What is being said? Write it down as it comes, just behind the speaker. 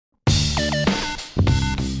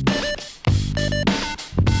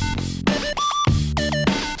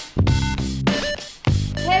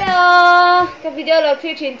video lo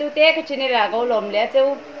thi thin tu te ka chine la go lom le chu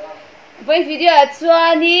voi video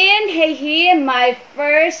chuanin hei hi my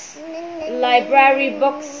first library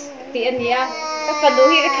box ti ania ka kalu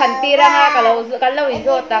hi ka khan ti ranga ka lo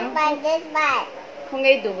izo tang không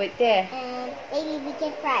nghe đủ vậy thế maybe we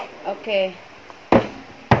can fry. Okay.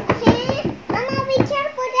 Okay, Mama, be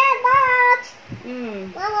careful that box.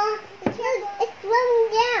 Mama, be careful. It's rolling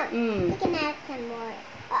down. We can add some more.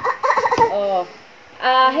 Oh.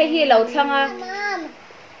 Hey hi lâu thang à. Mom.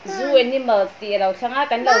 Zoo animals thì lâu thang à,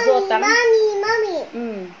 cần lâu zo tang. Mommy.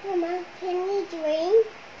 Mama, can we drink?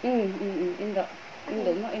 In đó.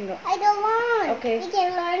 In đó. I don't want. Okay. We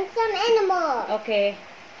can learn some animals. Okay.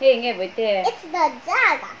 Hey nghe vậy thế. It's the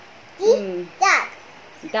dog. Duck.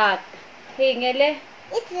 Duck. Hey nghe le.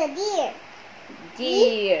 It's a deer.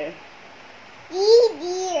 Deer.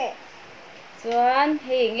 Deer. Chuan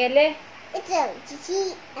hey nghe le. It's a that's a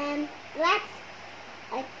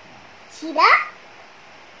cheetah.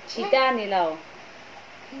 Cheetah ni lâu.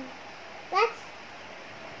 That's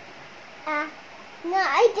no,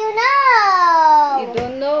 I don't know. You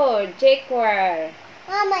don't know. Jaguar.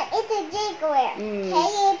 Mama, it's a jaguar. Hey,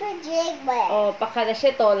 it's a jaguar. Oh, pakada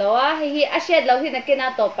siya to lawa. Hi asya law hi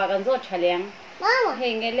nakina to pakan zo chaliang. Mama.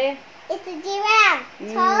 Hey ngele. It's a giraffe.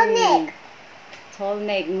 Tall neck. Tall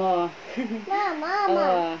neck mo.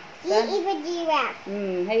 Mama. He is a giraffe.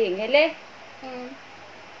 Hey ngele.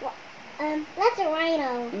 That's a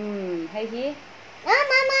rhino. Hey hi. No,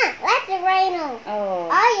 Mama, that's a rhino. Oh.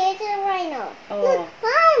 Oh, it's a rhino. Oh. Look,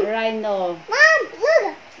 Mom. Rhino. Mom,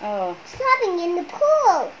 look. Oh. Swimming in the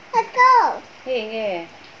pool. Let's go. Hey nghe.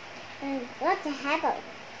 What's a hippo?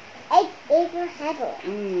 It's a hippo.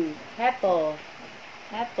 Hippo.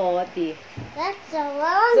 Hippo ti. That's a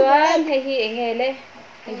long Chuan hey hi nghe le.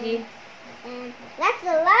 Hey hi. That's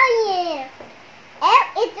a lion.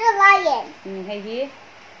 It's a lion. Hey hi.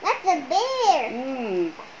 That's a bear.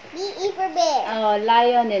 B for bear. Oh,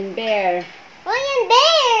 lion and bear. Lion,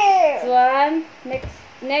 bear. Chuan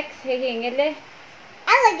next hey hi nghe le.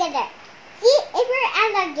 Alligator. C for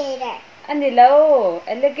alligator. Ani lo,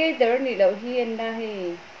 alligator ni lo hian na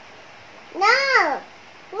hi. No.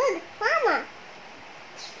 Look, Mama.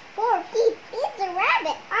 4 feet. It's a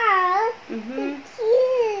rabbit. Oh,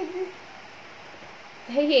 cute.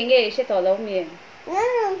 Hey hi nghe sẽ to lo miền.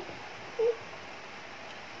 No.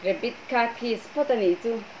 Rabbit ka kiss po tani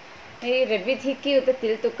chu. Hey rabbit hi cute ta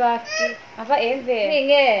til tu ka ki. Ava en ve. Hey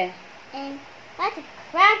nghe. And that's a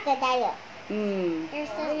crocodile.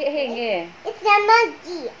 Hey nghe. It's a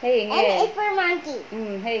monkey. Hey nghe. And it's for monkey.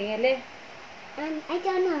 Hey nghe le. I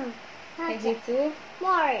don't know. Hey hi chu.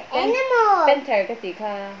 More animals. Panther ka ti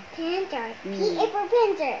kha. Panther. P for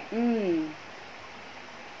panther.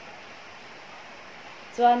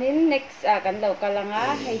 Chuanin next kan lo ka langa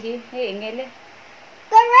hey hi hey nghe le.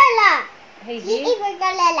 Gorilla. Hey T hi. for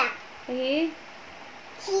gorilla. Hey.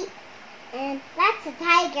 And that's a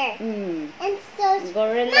tiger. And so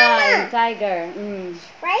gorilla Mama. and tiger.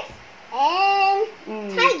 Right? And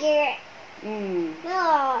tiger.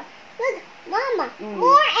 No. Look, Mama.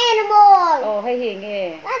 More animals. Oh, hey hi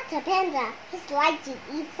nghe. That's a panda. He's like to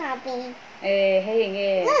eat something. Hey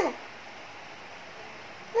nghe. Look.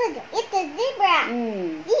 Look, it's a zebra.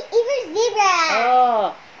 For zebra.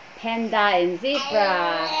 Oh, panda and zebra.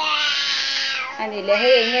 Ani le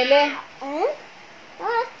hey nghe le.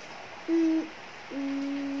 What?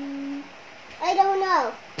 I don't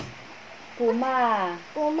know. Puma.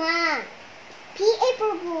 Puma. P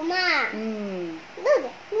for puma. Look,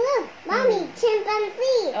 Mommy,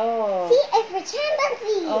 chimpanzee. Oh. C for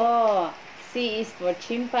chimpanzee. Oh, C is for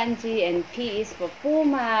chimpanzee and P is for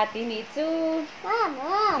puma. Tini chu.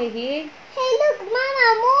 Mama. Hey hi. Hey, look, Mama,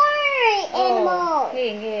 more animals.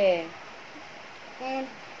 Hey nghe. And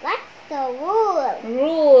what's the rule?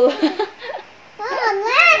 Rule. Mom,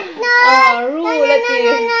 let's not. Rule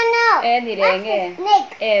No. Any le nghe.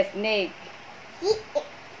 Snake. Snake.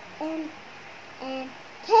 And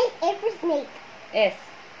K for snake. S.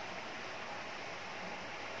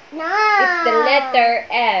 No. It's the letter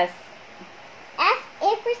S. S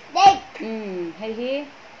for snake. Hey hi.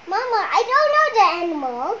 Mama, I don't know the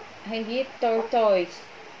animal. Hey hi tortoise.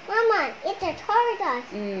 Mama, it's a tortoise.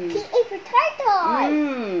 T for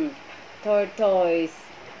tortoise. Tortoise.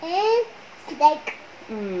 And snake.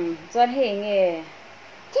 Chuan hey nghe.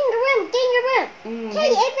 Kangaroo. K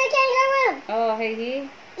for kangaroo. Oh, hey hi.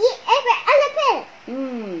 E for elephant.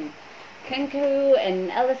 Kangaroo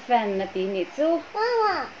and elephant na tini chu.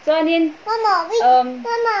 Mama. Chuanin. Mama,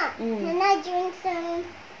 Mama. Mm. Can I drink some?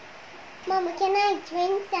 Mama, can I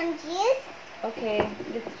drink some juice? Okay,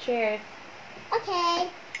 let's cheers. Okay.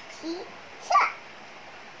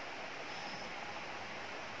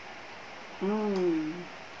 Mom,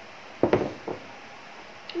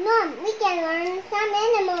 we can learn some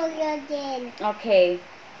animals again. Okay.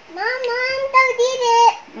 Mom, Mom did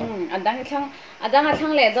it. Adang chang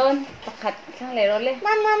le don. Pakat chang le role.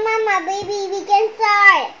 Mama, baby, we can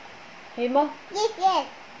start. Hey mo. Yes.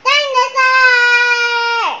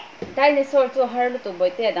 Dinosaur. Dinosaur to har lu tu boy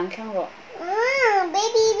te adang chang ro.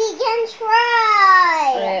 Baby, we can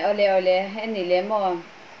try. Ole. Hey ni le mo.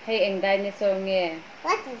 Hey eng dinosaur nge.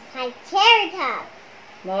 What's a triceratops?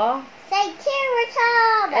 Mo?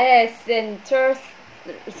 Triceratops.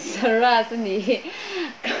 Centrosaurus ni.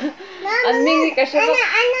 An ming ka siya.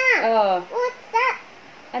 Anna. What's that?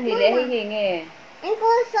 Ani le hey nge.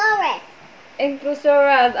 Ankylosaurus.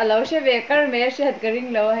 Ankylosaurus. Alaw siya be kar me siya hat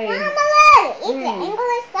karing lo hey. Mama, look. It's an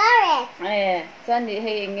Ankylosaurus. San ni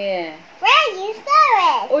hey nge.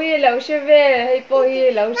 Brachiosaurus. Uy, alaw siya be. Hey po hi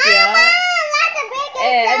alaw siya. Mama, that's a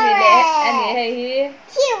Brachiosaurus. Ani hey hi.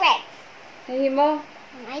 T-Rex. Hey mo.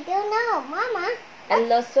 I don't know, Mama.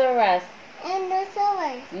 Allosaurus.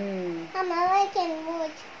 Allosaurus. Mama, I can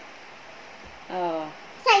watch. Oh.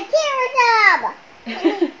 Triceratops.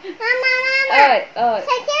 Mama.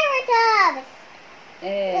 Triceratops.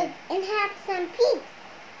 And have some peaks.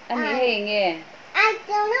 Ani hey nge. I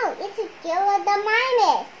don't know. It's a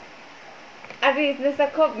Gilodamines. Ari na sa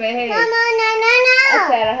kop me hey. Mama, no.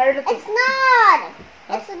 Asara har lu tu. It's not.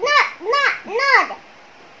 It's not.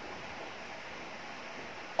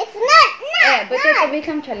 It's not. But it to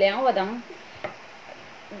become challenge wadang.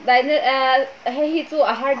 Dai hey hi chu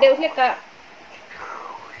a har deu hleka.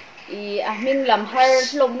 I a min lam har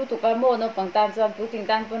hlom lu tu ka mo no pangtan chuan pu ting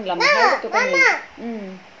tan pun lam har lu tu ka ni.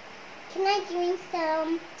 Can I drink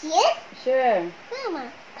some juice? Sure.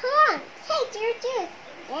 Mama, come on. Take your juice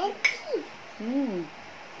and cheese.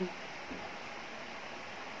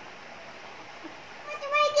 What do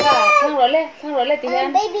I do? Sang rồi tí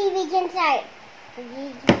hen. Baby, we can start.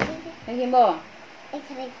 Hey hi mo.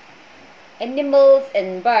 It's like Animals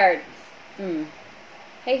and birds.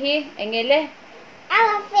 Hey hi, engele.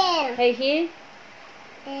 elephant. Hey hi.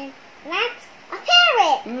 And that's a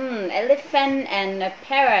parrot. Elephant and a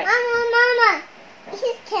parrot. Mama,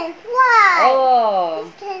 he can fly. Oh.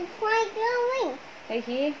 He can fly going. Hey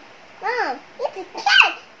hi. Mom, it's a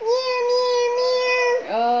cat. Meow.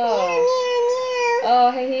 Oh. Meow.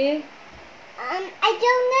 Oh, hey hi. I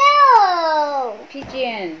don't know.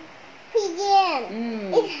 Pigeon.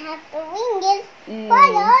 It has the wings for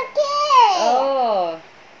the cat. Oh.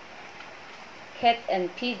 Cat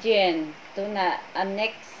and pigeon. Tu na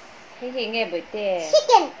next. Hey hi nghe bởi te.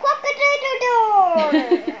 Chicken.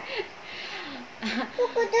 Cock-a-doodle-doo.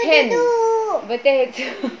 Hen. Bởi te tu.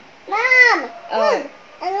 Mom.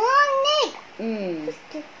 A long neck.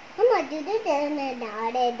 Mama, do this and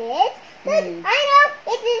this. Look, I know.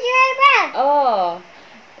 It's a giraffe. Oh.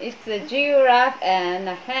 It's a giraffe and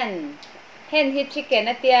a hen. Hen hi chicken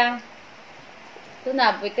á tia. Tu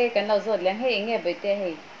na bởi te kan lo zot leng hey nghe bởi te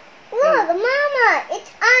hey. Look, Mama,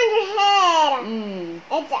 it's on your head.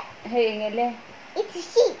 It's a hey nghe le. It's a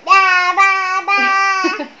sheep. Ba.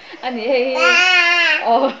 Ani hey.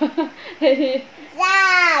 Oh. Hey.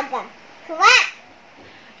 Dog. Quack.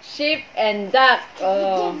 Sheep and duck.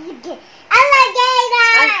 Oh.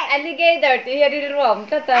 Alligator. Alligator ti here rom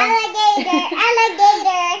ta.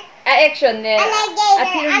 Alligator. Action ne.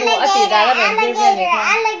 Alligator.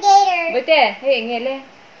 Bete hey nghe le.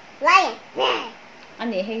 Lion.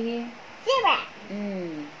 Ani hey. Zebra.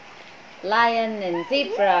 Lion and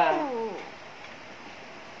zebra.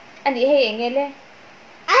 Ani hey nghe le.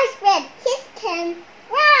 Iceberg. He can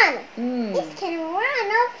run. He can run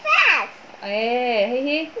so fast.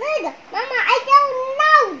 Hey. Look, Mama, I don't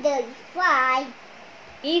know the fly.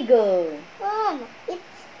 Eagle. Mom,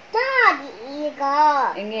 it's not the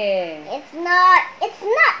eagle. It's not. It's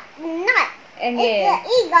an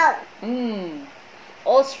eagle.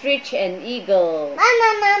 Ostrich and eagle.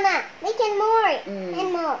 Mama, we can more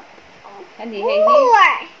and more.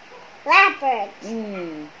 More. Leopard.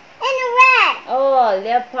 And a rat. Oh,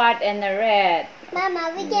 leopard and a rat.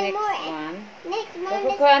 Mama, we can more. Next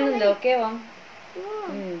one is okay one.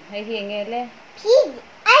 Hey nghe le. Pig.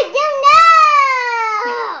 I don't know.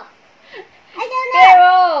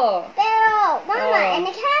 Sparrow. Mama, and a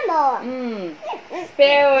camel.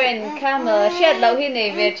 Sparrow and camel. Shit lâu hi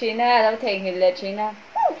này về China, lâu thành hình là China.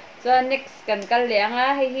 So next cần căn liang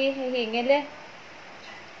á, hey nghe le.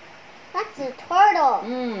 That's a turtle.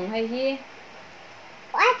 Hey.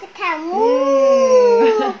 What's a cow?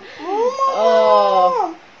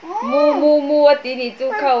 Moo tí ni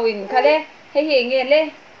chú khâu in khá le. Hey nghe le.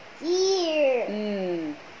 Deer.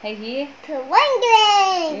 Hey he.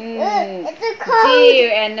 Penguin. It's so cold.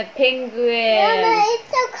 Deer and a penguin. Mama,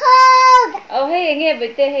 it's so cold. Oh hey nghe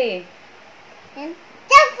bịch tê hey. And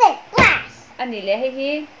dolphin. Glass. Anh đi lẽ hey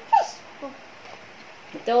he. Fish.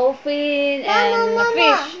 Dolphin and a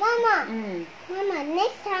fish. Mama. Mama,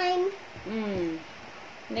 next time.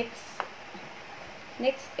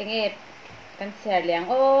 Next nghe kan share liang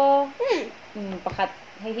ô. Pakat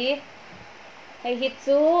hey he. Hey hit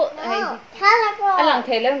chú. Colorful. Anh lang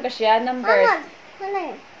thấy lên cái share numbers. Mama.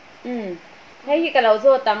 Hey hi cái lâu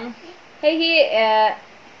rồi tăng. Hey hi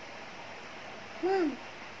Mom,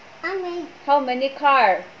 I'm ready. how many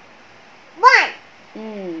car? 1.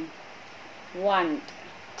 One.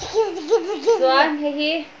 Xuân hey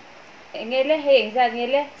hi. Nghe lẽ hey ra nghe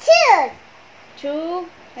lẽ. 2. Two.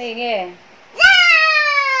 Hey nghe.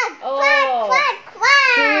 Duck. Oh. Quack,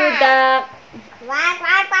 quack. 2 duck. Quack,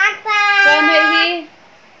 quack, quack, quack. Xuân hey hi.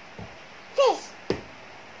 Fish.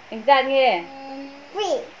 Ra nghe. 3.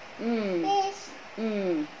 Fish. Fish.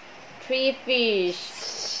 3 fish.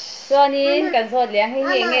 Xuân in cần sốt liang hey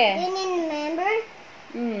hi nghe. Mama, do you remember?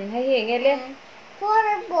 Hey hi nghe lẽ. 4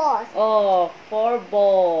 balls. Oh, 4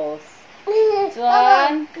 balls.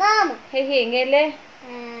 Xuân. Mama. Hey hi nghe lẽ.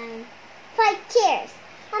 5 chairs.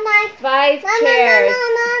 Mama. 5 Mama, chairs.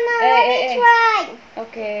 Mama, Hey, let me hey, hey. try.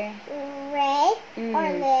 Okay. Red, or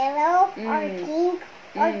yellow, or pink,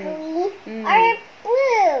 or green, or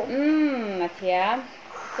blue. Mà thiam.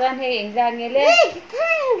 Xuân hay hình ra nghe lẽ. Big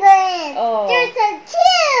penguins. Oh. They're so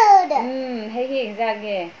cute. Hay hình ra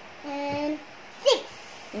nghe. And 6.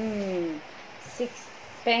 6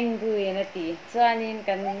 penguin là tí. Xuân in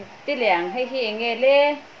cần tí liang hay hình nghe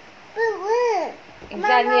lẽ. Blue. Hình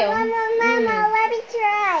ra nghe không? Mama, let me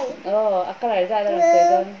try. Oh, a color ra là sẽ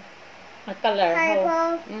don. A color.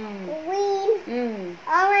 Purple, green,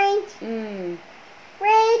 orange,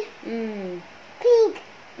 red, pink,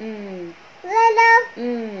 yellow.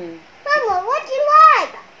 Mama, what do you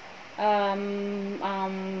like?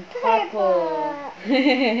 Purple.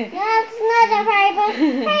 That's not a purple.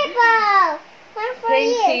 Purple. One for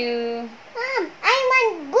Thank you. you. Mom, I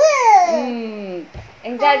want blue.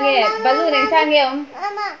 Anh ra nghe, balloon anh ra nghe không?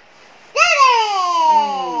 Mama,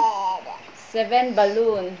 7. 7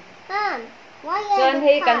 balloon. Mom, why Xuân are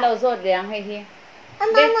hay the cắn top? đầu rột liang hay hi.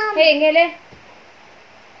 Mom, Hey nghe lẽ.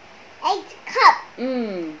 8 cup.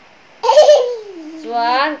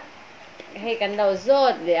 Xuân hay cắn đầu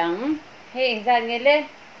rột liang. Hey anh ra nghe lẽ.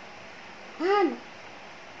 Mom,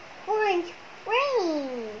 orange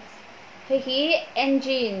brains. Hey hi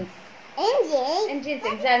engines. Engine. Engines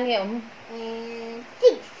anh ra nghe không? And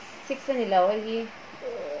 6. 6 ni lâu hay hi.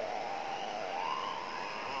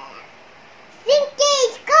 Stinky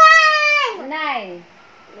gone. 9.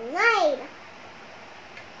 9.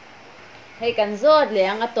 Hey cắn rột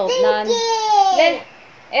liang at top nan. Stinky.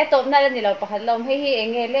 Le top na ni lâu pakhat lom hey hi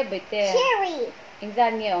anh nghe lẽ bịch tê. Cherry. Anh ra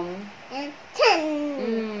nghe không? And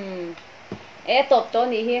 10. Top to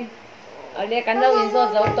ni hi. Le kan lo in zo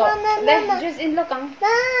zo to. Le just in lo kang.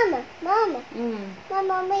 Mama.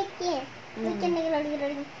 Mama, make it. Make it.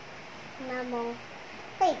 Mama.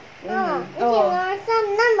 Wait. Mama, we can learn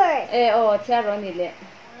some numbers. Chia ro ni le.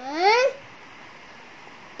 1,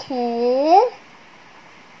 2,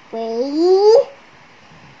 3,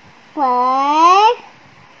 4,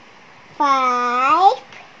 5,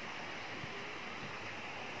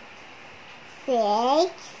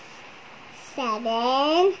 6,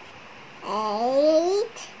 7,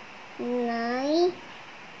 8, 9,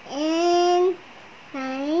 and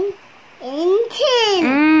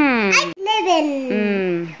 10.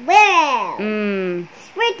 11, 12,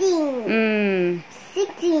 13,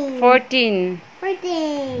 16, 14,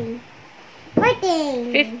 15,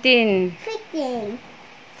 17, 16,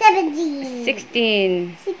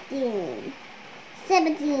 17,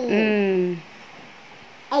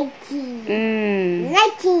 18,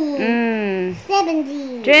 19,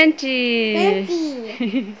 70,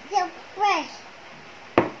 20. So fresh.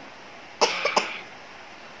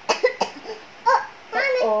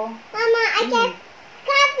 Mama, I get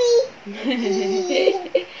coffee.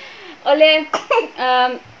 Ole,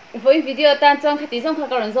 với video tan trong khati trong khắc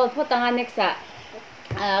còn rồi phốt tăng anh next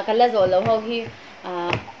cái là rồi lâu hi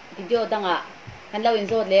video tăng kan lâu in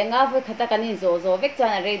rồi lấy ngã với khata kan in rồi vết cho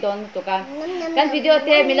này don tụ kan video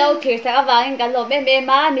te mi lâu thiệt sa vàng kan lâu bên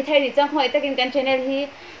mà mi thấy đi trong hỏi ta kan channel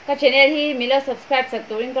hi mi lâu subscribe sắc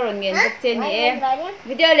turin karon nghen bốc chen ni em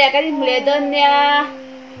video le kan hule don nha.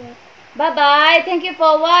 Bye bye. Thank you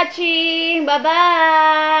for watching. Bye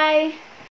bye.